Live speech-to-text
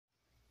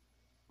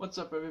What's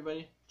up,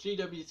 everybody?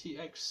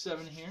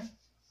 GWTX7 here,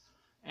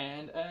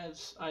 and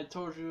as I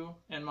told you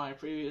in my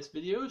previous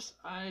videos,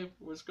 I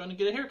was going to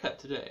get a haircut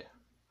today.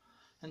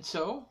 And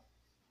so,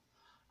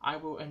 I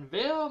will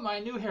unveil my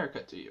new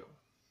haircut to you.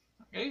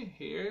 Okay,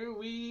 here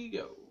we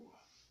go.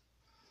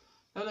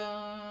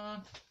 Ta-da!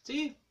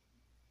 See?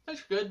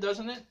 Looks good,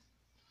 doesn't it?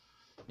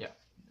 Yeah,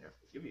 there,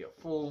 give you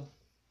a full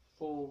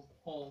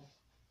whole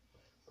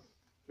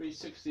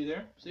 360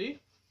 there,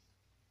 see?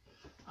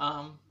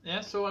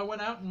 Yeah, so I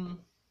went out and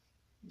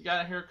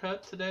got a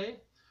haircut today.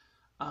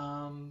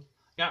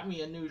 Got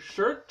me a new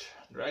shirt,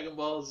 Dragon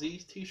Ball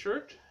Z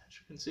t-shirt. As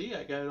you can see,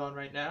 I got it on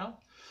right now.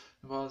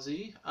 Dragon Ball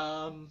Z.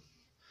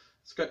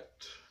 It's got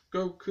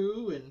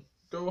Goku and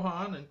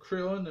Gohan and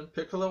Krillin and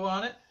Piccolo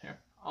on it. Here,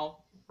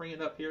 I'll bring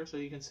it up here so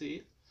you can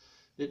see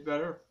it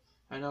better.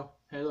 I know.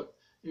 Hey, look.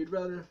 You'd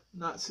rather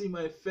not see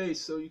my face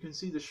so you can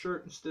see the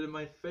shirt instead of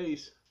my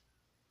face.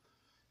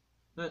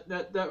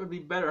 That would be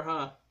better,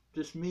 huh?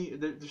 Just me,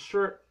 the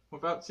shirt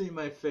without seeing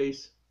my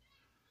face.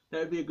 That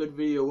would be a good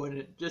video,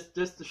 wouldn't it?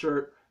 Just the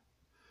shirt.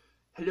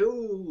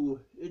 Hello,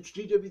 it's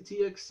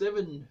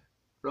GWTX7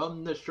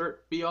 from the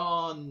shirt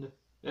beyond.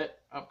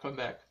 I'll come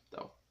back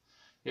though.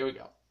 Here we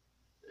go.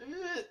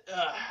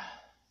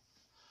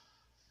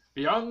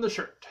 Beyond the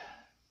shirt.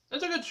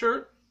 That's a good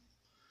shirt.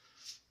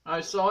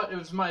 I saw it. It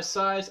was my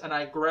size, and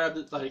I grabbed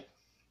it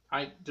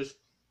I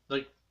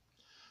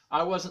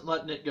wasn't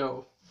letting it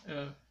go.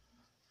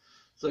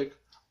 It's like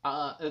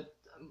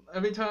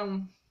every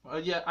time.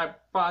 Yeah, I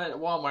bought it at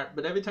Walmart,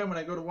 but every time when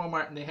I go to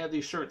Walmart and they have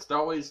these shirts, they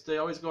always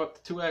go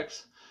up to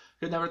 2X.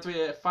 Could never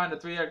find a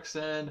 3X,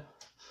 and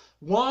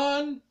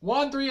one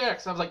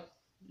 3X. I was like,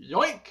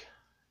 yoink,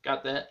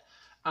 got that.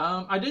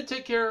 I did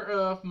take care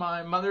of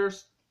my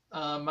mother's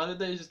Mother's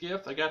Day's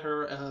gift. I got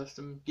her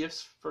some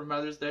gifts for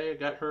Mother's Day. I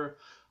got her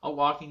a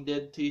Walking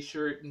Dead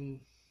t-shirt and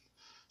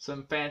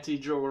some fancy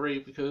jewelry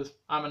because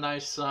I'm a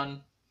nice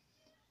son.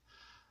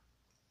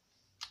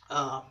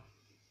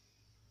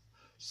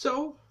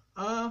 So,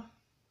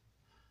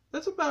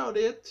 that's about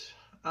it.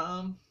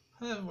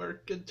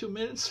 We're getting 2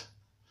 minutes.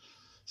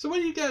 So what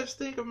do you guys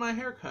think of my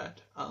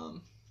haircut? I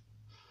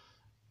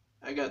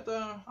got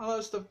a lot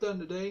of stuff done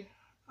today.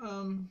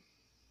 I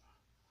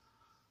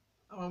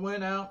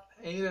went out,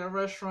 ate at a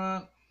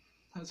restaurant,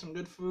 had some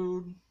good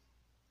food.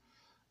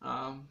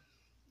 I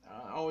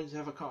always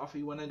have a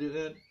coffee when I do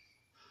that.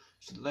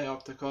 Should lay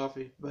off the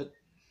coffee, but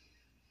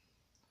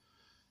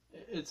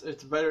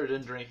it's better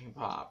than drinking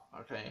pop,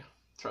 okay?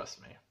 Trust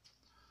me.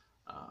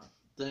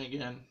 Then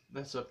again,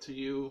 that's up to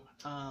you.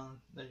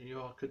 That you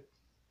all could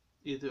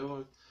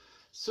either.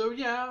 So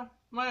yeah,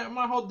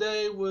 my whole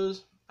day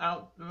was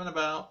out and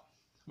about,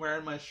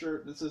 wearing my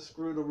shirt that says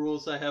 "Screw the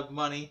rules, I have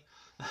money,"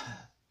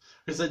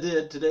 because I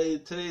did today.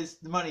 Today's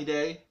the money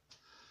day.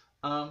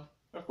 Of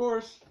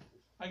course,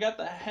 I got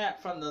the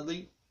hat from the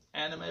Elite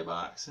Anime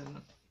box,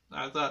 and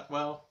I thought,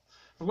 well,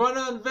 if I'm going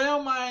to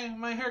unveil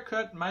my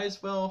haircut, might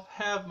as well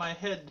have my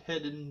head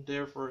in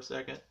there for a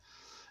second.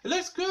 It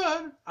looks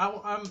good.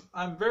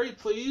 I'm very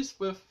pleased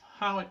with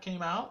how it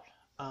came out.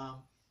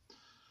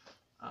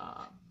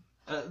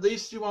 At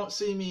least you won't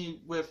see me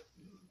with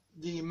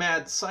the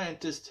mad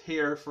scientist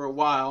hair for a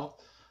while.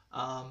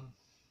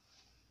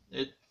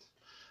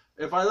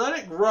 If I let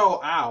it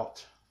grow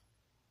out,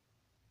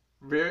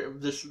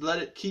 just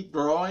let it keep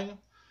growing,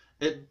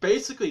 it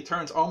basically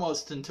turns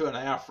almost into an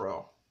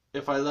afro.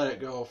 If I let it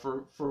go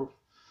for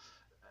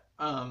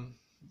a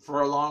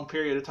long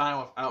period of time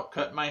without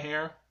cutting my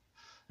hair,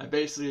 I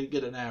basically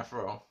get an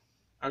afro,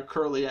 a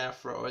curly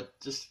afro. It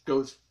just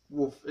goes,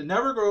 it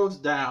never grows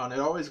down. It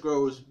always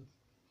grows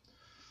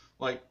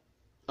like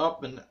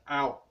up and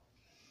out.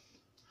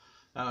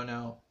 I don't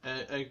know.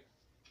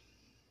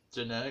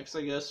 Genetics,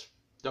 I guess.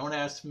 Don't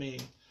ask me.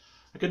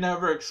 I could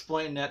never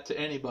explain that to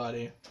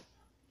anybody.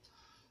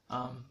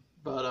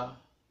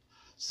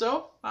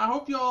 So I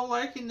hope you all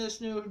liking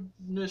this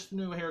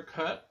new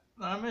haircut.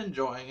 I'm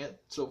enjoying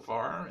it so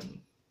far,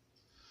 and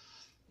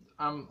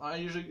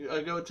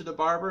I go to the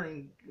barber,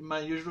 and my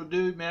usual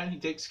dude, man, he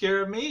takes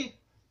care of me.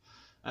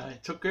 He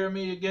took care of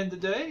me again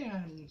today,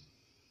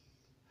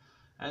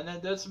 and then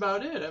that's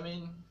about it. I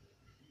mean,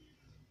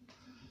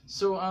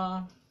 so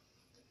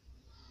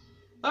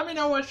let me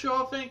know what you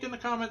all think in the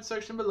comment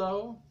section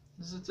below.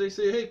 Since they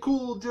say, hey,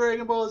 cool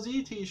Dragon Ball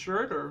Z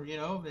t-shirt, or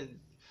and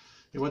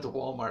you went to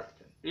Walmart.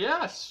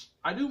 Yes,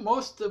 I do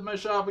most of my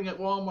shopping at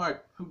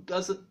Walmart. Who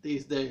doesn't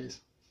these days?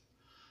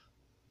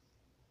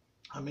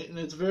 I mean,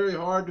 it's very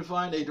hard to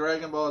find a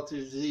Dragon Ball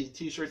Z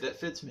t-shirt that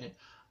fits me.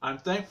 I'm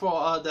thankful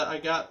that I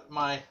got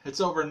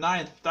it's over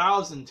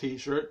 9,000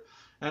 t-shirt,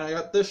 and I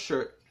got this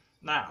shirt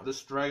now,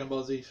 this Dragon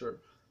Ball Z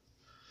shirt.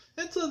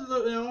 It's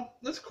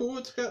that's cool.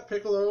 It's got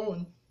Piccolo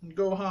and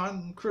Gohan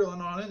and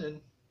Krillin on it, and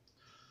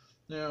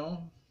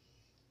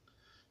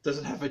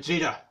doesn't have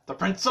Vegeta, the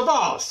Prince of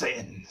all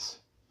Saiyans.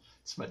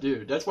 It's my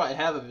dude. That's why I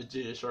have a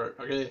Vegeta shirt.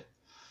 Okay,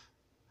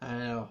 I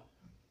know.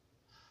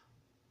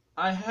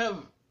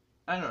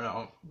 I don't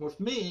know. With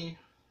me,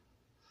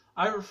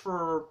 I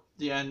prefer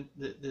the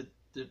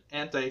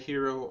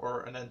anti-hero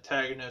or an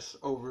antagonist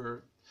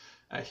over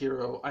a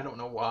hero. I don't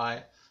know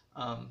why.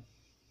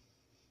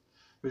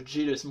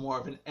 Vegeta's more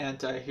of an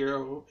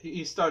anti-hero.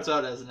 He starts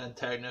out as an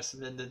antagonist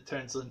and then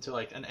turns into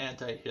like an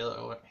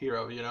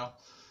anti-hero, you know.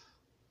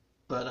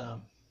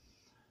 But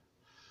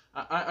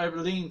I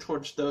lean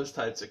towards those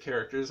types of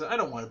characters. I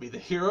don't want to be the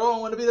hero. I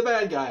want to be the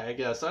bad guy, I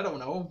guess. I don't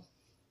know.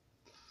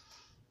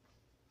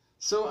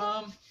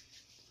 So,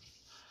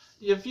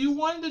 if you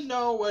wanted to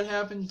know what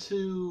happened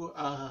to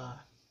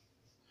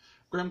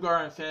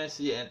Grimgar and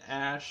Fantasy and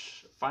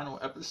Ash final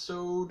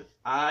episode,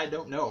 I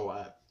don't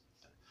know.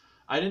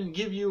 I didn't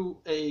give you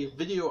a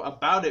video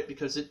about it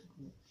because it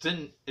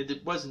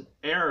wasn't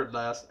aired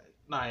last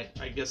night.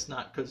 I guess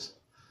not, because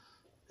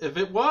if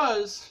it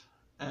was,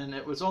 and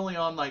it was only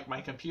on like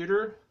my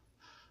computer,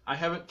 I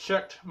haven't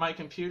checked my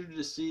computer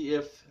to see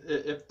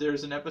if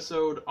there's an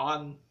episode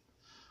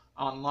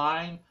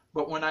online.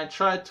 But when I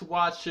tried to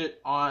watch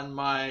it on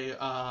my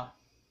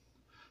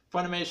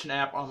Funimation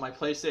app on my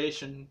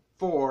PlayStation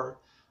 4,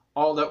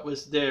 all that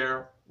was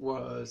there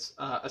was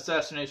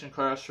Assassination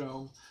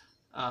Classroom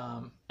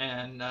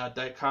and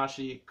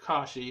Daikashi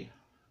Kashi.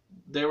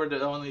 They were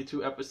the only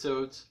two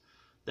episodes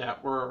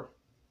that were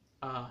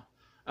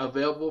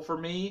available for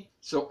me.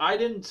 So I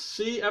didn't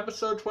see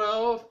episode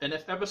 12, and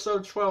if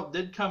episode 12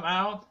 did come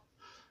out,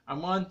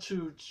 I'm going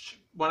to,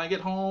 when I get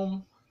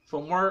home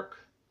from work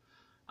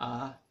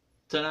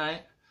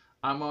tonight,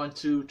 I'm going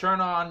to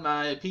turn on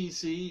my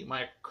PC,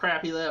 my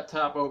crappy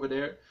laptop over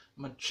there.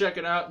 I'm going to check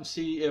it out and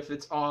see if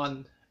it's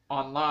online,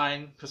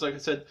 because like I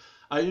said,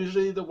 I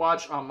usually either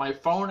watch on my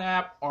phone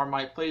app or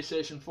my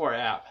PlayStation 4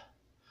 app,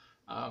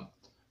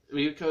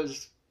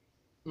 because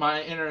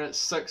my internet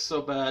sucks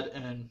so bad,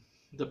 and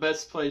the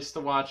best place to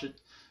watch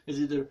it is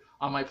either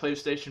on my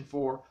PlayStation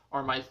 4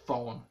 or my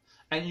phone.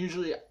 And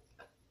usually,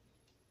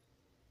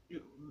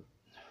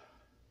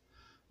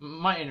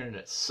 my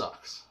internet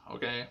sucks,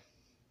 okay?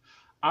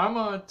 I'm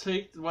gonna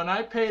take, when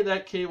I pay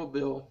that cable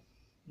bill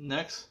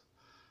next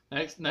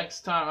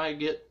time I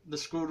get the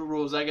Screw the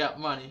Rules, I Got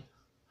Money,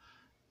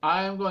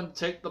 I am going to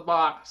take the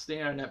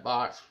internet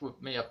box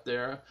with me up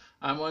there.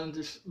 I'm going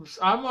to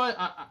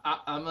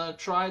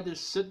try to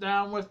sit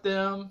down with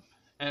them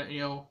and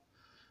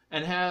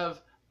and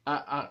have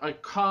a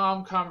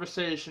calm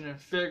conversation and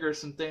figure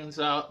some things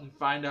out and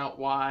find out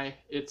why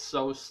it's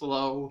so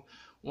slow.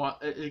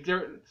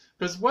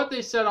 Because what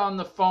they said on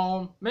the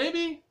phone,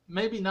 maybe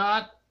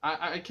not.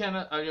 I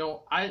cannot.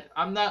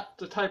 I'm not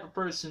the type of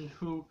person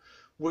who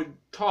would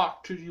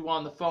talk to you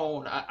on the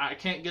phone. I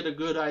can't get a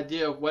good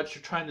idea of what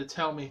you're trying to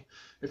tell me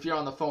if you're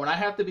on the phone. I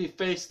have to be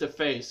face to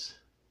face.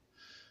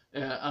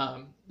 We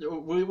have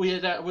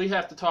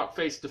to talk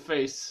face to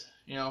face,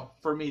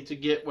 for me to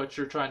get what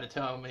you're trying to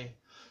tell me,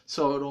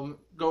 so it'll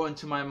go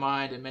into my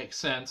mind and make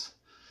sense.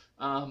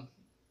 But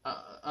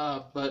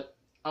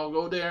I'll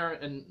go there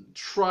and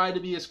try to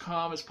be as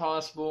calm as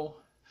possible.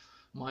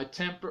 My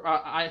temper,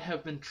 I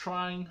have been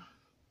trying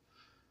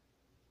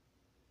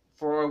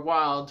for a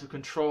while to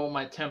control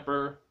my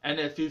temper, and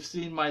if you've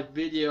seen my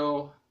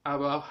video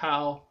about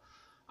how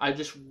I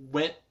just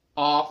went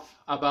off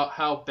about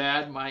how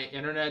bad my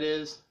internet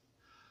is,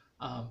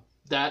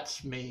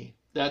 that's me.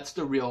 That's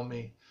the real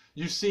me.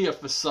 You see a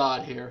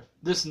facade here.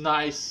 This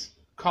nice,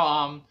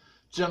 calm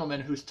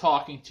gentleman who's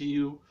talking to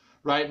you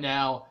right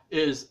now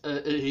is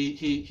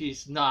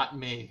he's not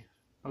me.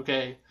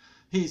 Okay,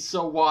 he's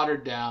so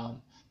watered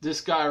down.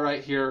 This guy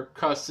right here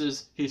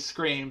cusses, he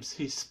screams,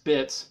 he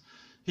spits,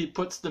 he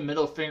puts the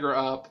middle finger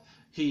up.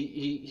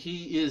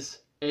 He is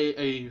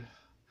a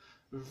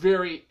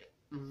very,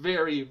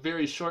 very,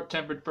 very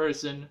short-tempered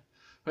person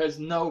who has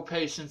no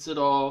patience at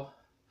all.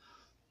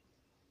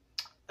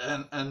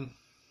 And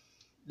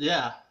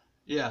yes.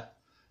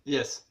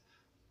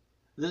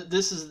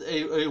 This is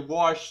a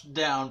washed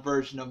down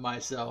version of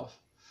myself.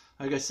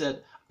 Like I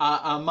said,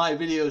 on my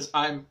videos,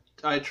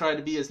 I try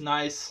to be as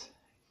nice,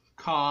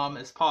 calm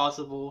as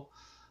possible,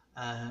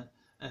 and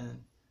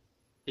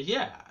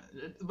yeah,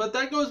 but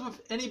that goes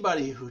with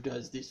anybody who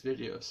does these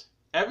videos.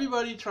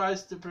 Everybody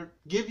tries to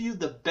give you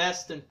the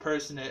best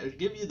impersonator,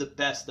 give you the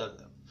best of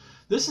them.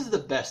 This is the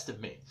best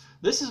of me.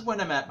 This is when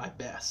I'm at my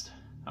best.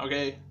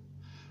 Okay,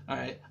 all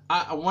right.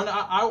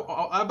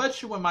 I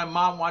bet you when my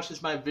mom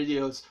watches my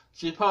videos,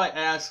 she probably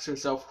asks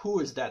herself, "Who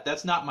is that?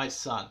 That's not my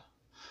son."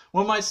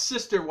 When my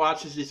sister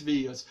watches these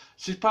videos,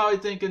 she's probably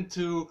thinking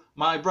to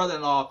my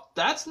brother-in-law,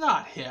 "That's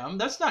not him.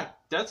 That's not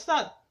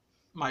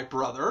my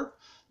brother.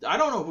 I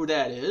don't know who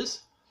that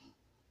is."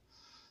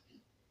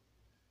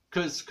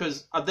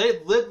 Because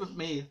they've lived with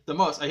me the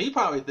most. He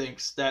probably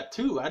thinks that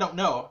too. I don't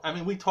know. I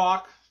mean, we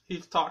talk.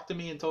 He's talked to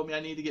me and told me I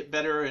need to get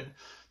better and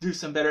do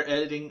some better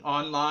editing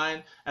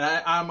online. And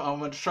I'm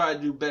going to try to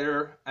do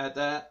better at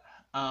that.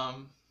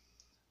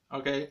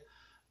 Okay.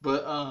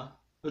 But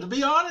to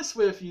be honest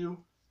with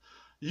you,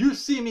 you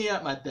see me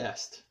at my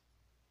best.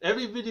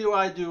 Every video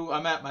I do,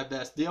 I'm at my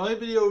best. The only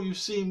video you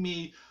see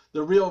me,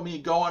 the real me,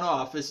 going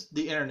off is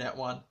the internet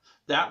one.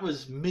 That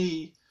was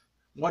me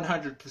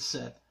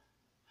 100%.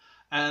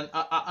 And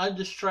I'm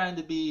just trying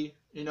to be,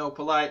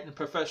 polite and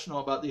professional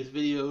about these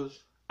videos.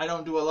 I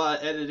don't do a lot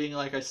of editing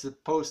like I'm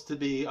supposed to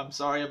be. I'm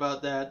sorry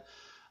about that.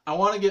 I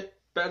want to get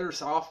better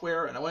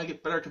software, and I want to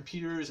get better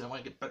computers, and I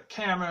want to get better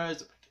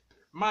cameras,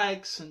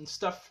 mics, and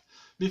stuff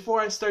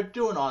before I start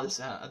doing all this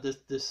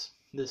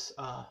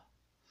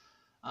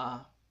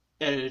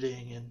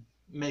editing and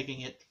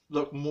making it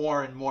look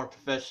more and more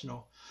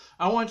professional.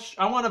 I want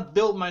to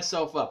build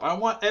myself up. I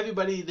want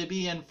everybody to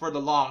be in for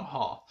the long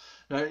haul.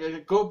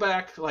 Go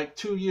back like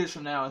 2 years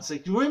from now and say,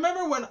 do you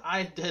remember when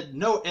I did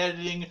no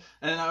editing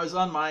and I was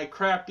on my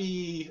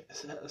crappy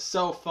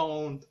cell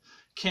phone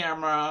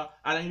camera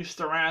and I used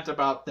to rant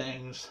about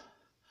things,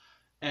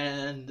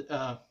 and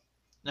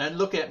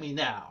look at me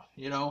now,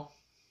 you know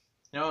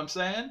what I'm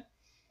saying?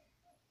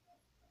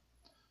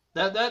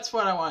 That's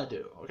what I want to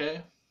do,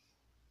 okay?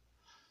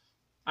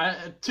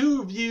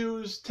 2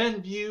 views,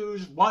 10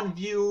 views, 1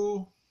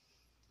 view.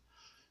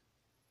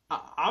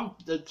 I'm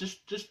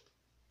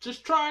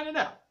just trying it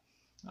out.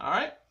 All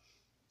right.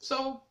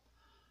 So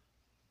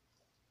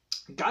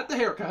got the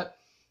haircut,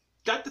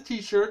 got the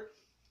T-shirt,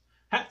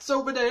 hat's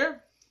over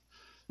there.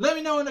 Let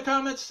me know in the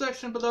comments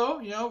section below.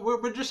 You know,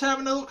 we're just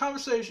having a little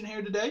conversation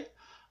here today.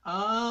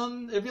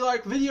 If you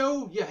like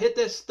video, you hit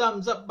this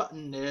thumbs up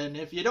button, and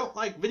if you don't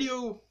like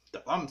video, the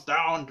thumbs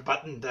down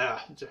button there.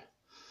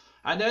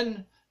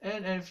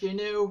 And if you're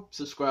new,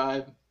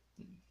 subscribe.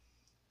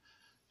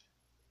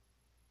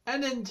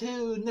 And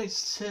until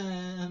next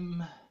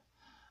time,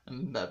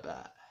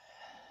 bye-bye.